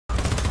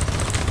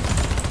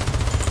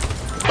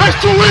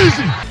That's too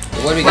easy!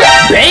 What do we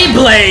got?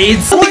 Beyblades!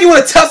 I think you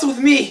want to tussle with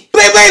me!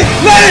 Beyblade!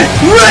 Let it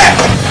rip!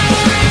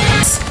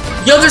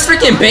 Yo, there's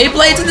freaking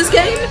Beyblades in this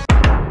game?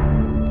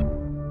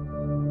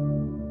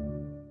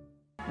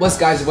 What's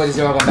guys, your boys,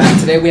 welcome back.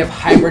 Today we have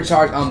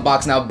Hypercharge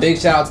Unboxed. Now, big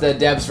shout out to the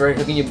devs for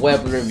hooking you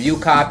up with a review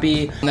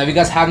copy. Now, if you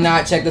guys have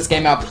not checked this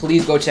game out,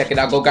 please go check it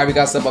out. Go grab you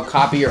guys a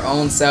copy your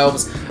own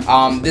selves.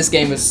 This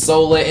game is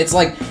so lit. It's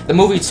like the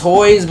movie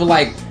Toys, but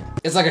like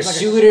it's like a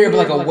shooter, but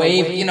like a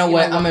wave. You know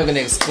what? I'm not gonna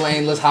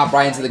explain. Let's hop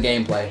right into the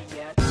gameplay.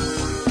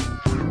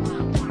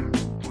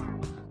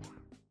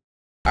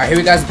 All right, here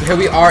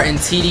we are in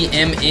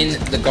TDM in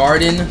the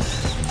garden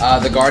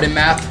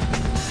map.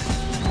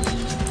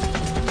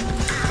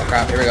 Oh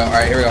crap! Here we go. All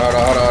right, here we go. Hold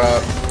on.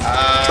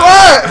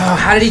 Oh,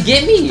 how did he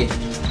get me?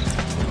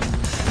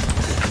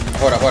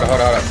 Hold up.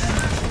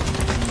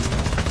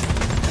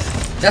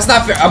 That's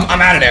not fair.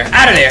 I'm out of there.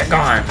 Out of there.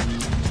 Gone.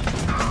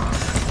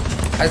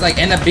 I like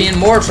end up being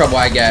more trouble,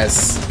 I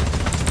guess.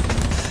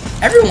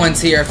 Everyone's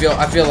here. I feel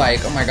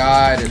like. Oh my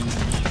god.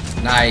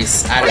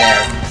 Nice. Out of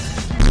there.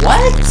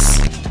 What?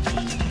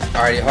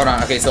 Alrighty, hold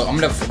on. Okay, so I'm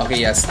gonna. Okay,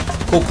 yes.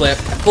 Cool clip.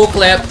 Cool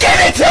clip. Give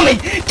it to me!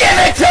 Give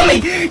it to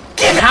me!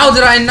 Give it! How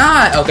did I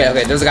not?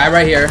 Okay. There's a guy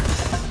right here.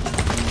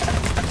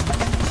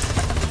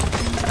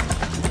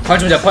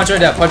 Punch him to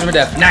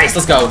death. Nice.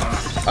 Let's go.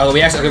 Oh,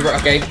 we actually.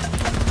 Okay.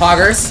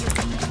 Poggers.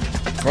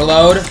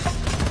 Reload.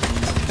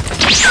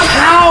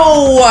 How?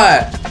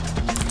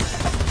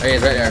 There he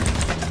is, right there.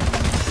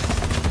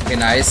 Okay,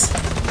 nice.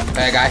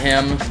 Okay, I got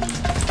him.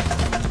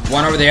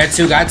 One over there.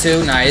 Got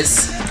two.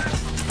 Nice.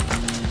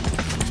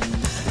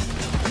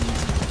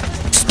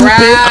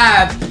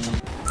 Crap!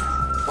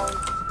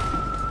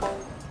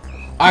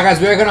 Alright guys,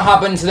 we're gonna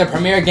hop into the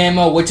premier game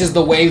mode, which is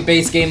the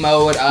wave-based game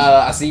mode.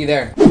 I'll see you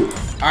there.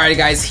 Alright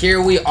guys,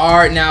 here we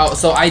are now.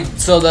 So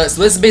this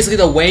is basically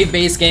the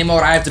wave-based game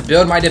mode. I have to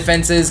build my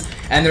defenses,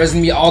 and there's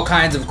gonna be all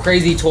kinds of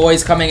crazy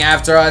toys coming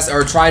after us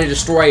or try to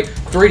destroy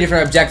 3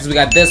 different objectives. We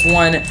got this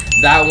one,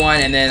 that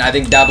one, and then I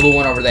think that blue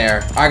one over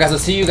there. Alright guys, I'll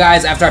see you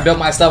guys after I build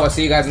my stuff. I'll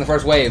see you guys in the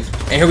first wave.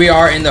 And here we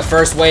are in the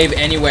first wave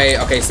anyway.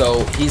 Okay,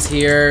 so he's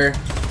here.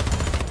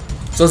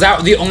 So is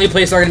that the only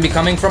place they're going to be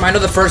coming from? I know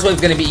the first wave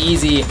is going to be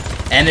easy,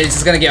 and it's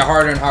just going to get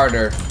harder and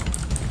harder.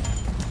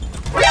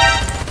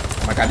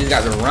 Oh my god, these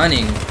guys are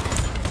running.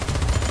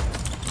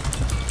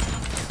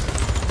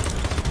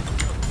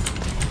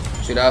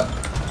 Shoot up.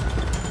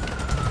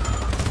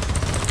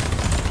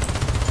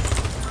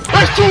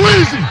 That's too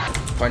easy!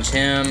 Punch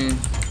him.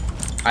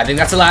 I think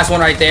that's the last one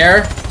right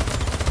there.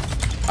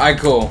 Alright,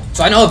 cool.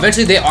 So I know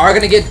eventually they are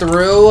going to get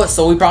through,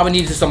 so we probably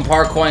need to do some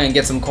parkouring and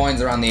get some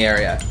coins around the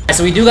area.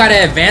 So we do got to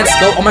advance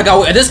scope. Oh my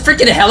god, are this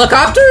freaking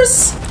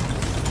helicopters?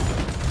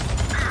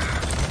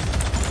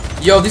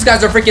 Yo, these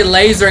guys are freaking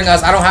lasering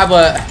us. I don't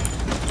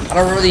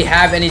really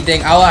have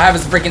anything. All I have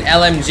is freaking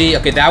LMG.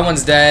 Okay, that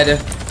one's dead.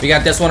 We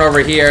got this one over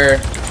here.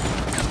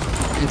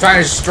 I'm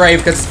trying to strafe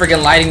because it's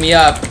freaking lighting me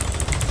up.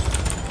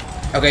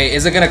 Okay,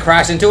 is it going to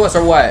crash into us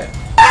or what?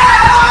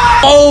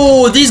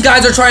 Oh, these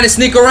guys are trying to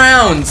sneak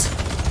around.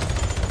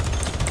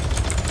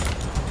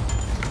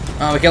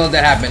 Oh, we can't let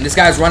that happen. This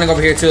guy's running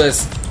over here to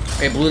us.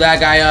 Okay, blew that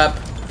guy up.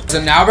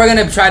 So now we're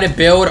gonna try to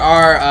build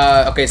our,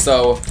 okay,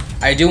 so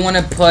I do want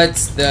to put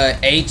the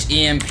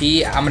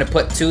HEMP. I'm gonna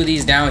put 2 of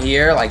these down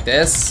here, like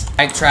this.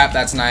 Egg trap,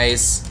 that's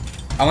nice.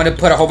 I'm gonna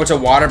put a whole bunch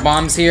of water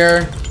bombs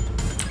here.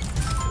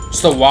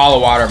 Just a wall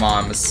of water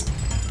bombs.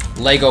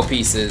 Lego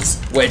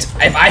pieces, which,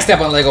 if I step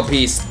on a Lego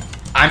piece,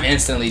 I'm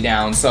instantly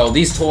down. So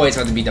these toys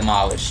have to be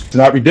demolished. It's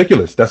not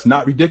ridiculous. That's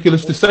not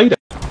ridiculous to say that.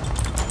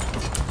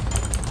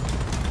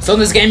 So in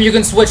this game, you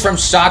can switch from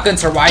shotgun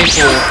to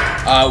rifle.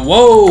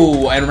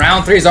 Whoa! And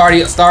round 3 is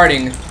already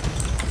starting.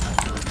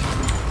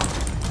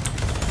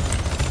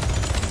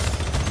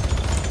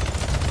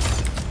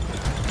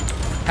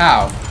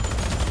 How?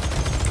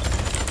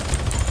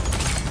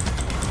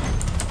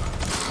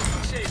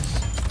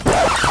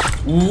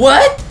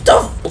 What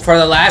the? For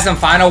the last and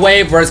final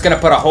wave, we're just gonna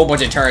put a whole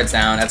bunch of turrets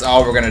down. That's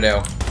all we're gonna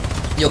do.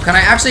 Yo, can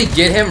I actually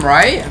get him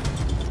right?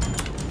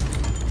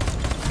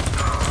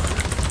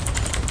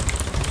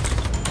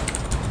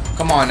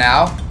 Come on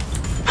now.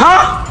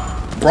 Huh?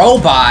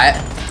 Robot?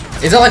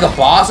 Is it like a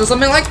boss or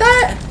something like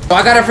that? Oh,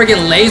 I got a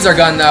freaking laser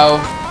gun though.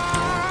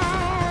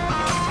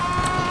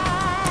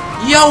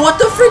 Yo, what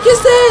the freak is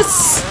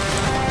this?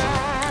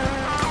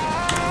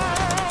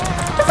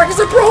 The freak is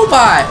a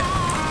robot?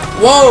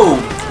 Whoa.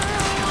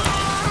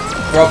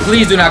 Bro,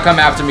 please do not come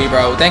after me,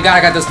 bro. Thank God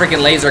I got this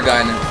freaking laser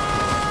gun.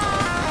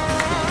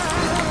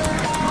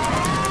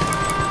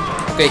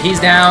 Okay, he's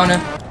down.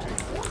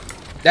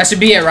 That should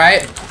be it,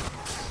 right?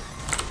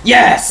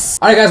 Yes!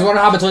 Alright guys, we're gonna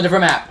hop into a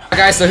different map. Alright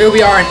guys, so here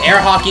we are in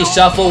Air Hockey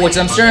Shuffle, which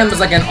I'm sure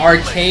is like an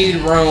arcade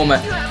room. Look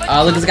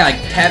at this guy,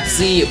 like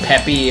Peppy,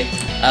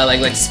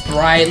 like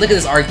Sprite. Look at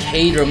this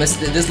arcade room.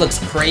 This looks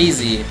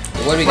crazy.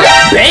 What do we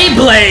got?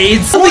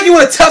 Beyblades! I think you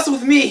want to tussle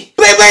with me!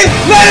 Beyblade!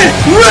 Let it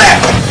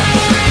rip!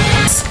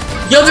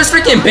 Yo, there's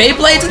freaking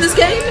Beyblades in this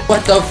game?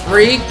 What the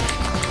freak?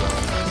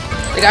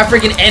 They got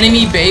freaking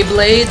enemy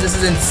Beyblades. This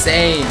is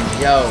insane.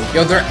 Yo,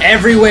 they're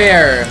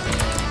everywhere.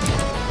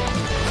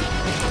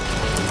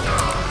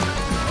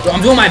 Yo,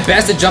 I'm doing my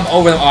best to jump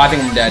over them. Oh, I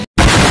think I'm dead.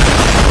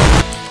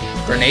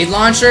 Grenade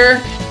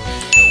launcher.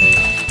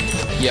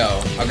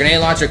 Yo, a grenade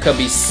launcher could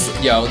be.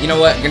 Yo, you know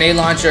what? Grenade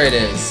launcher it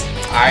is.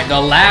 All right, the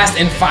last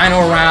and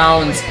final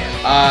round.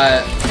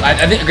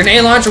 I think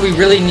grenade launcher, we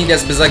really need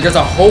this because like there's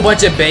a whole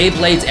bunch of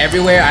Beyblades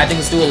everywhere. I think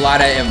it's do a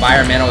lot of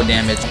environmental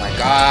damage. Oh my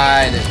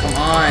god, come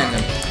on.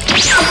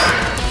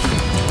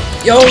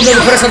 Yo, no, they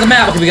put us on the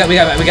map. Okay, we got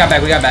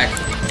back.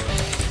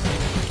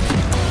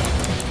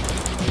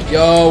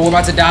 Yo, we're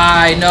about to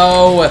die.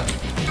 No.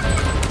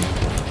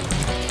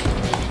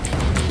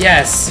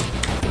 Yes.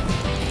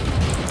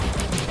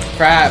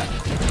 Crap.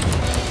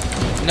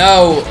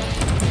 No.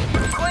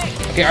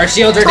 Okay, our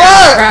shields are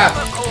down. Crap.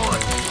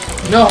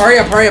 No, hurry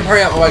up.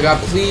 Oh my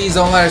god, please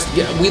don't let us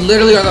get, we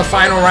literally are the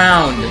final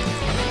round.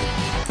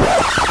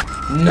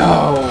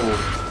 No.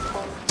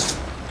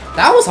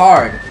 That was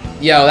hard.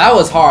 Yo, that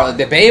was hard. Like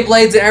the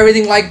Beyblades and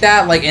everything like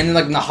that, like and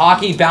like the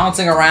hockey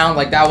bouncing around,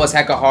 like that was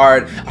hecka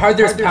hard. I heard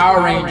there's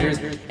Power Rangers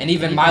and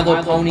even My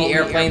Little Pony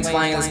airplanes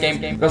flying in this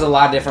game. There's a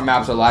lot of different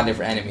maps with a lot of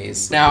different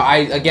enemies. Now,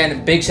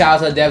 again, big shout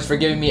out to the devs for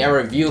giving me a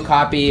review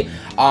copy.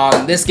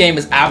 This game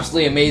is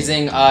absolutely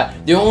amazing.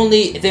 The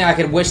only thing I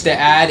could wish to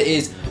add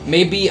is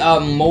maybe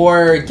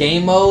more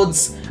game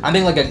modes. I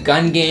think like a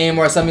gun game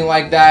or something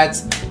like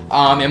that.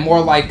 And more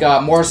like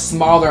more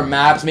smaller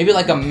maps. Maybe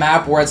like a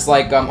map where it's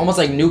like almost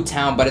like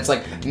Nuketown, but it's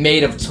like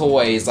made of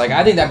toys. Like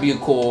I think that'd be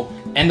cool.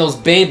 And those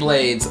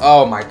Beyblades,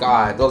 oh my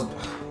god, those.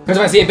 Because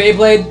if I see a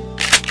Beyblade,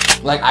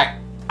 like I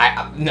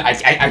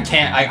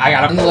can't. I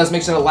gotta. Nonetheless,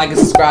 make sure to like and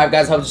subscribe,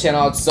 guys. Help the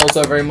channel out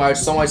so very much.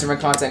 So much different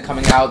content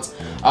coming out.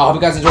 Hope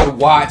you guys enjoyed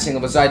watching,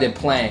 besides I did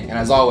playing. And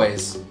as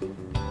always,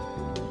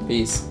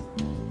 peace.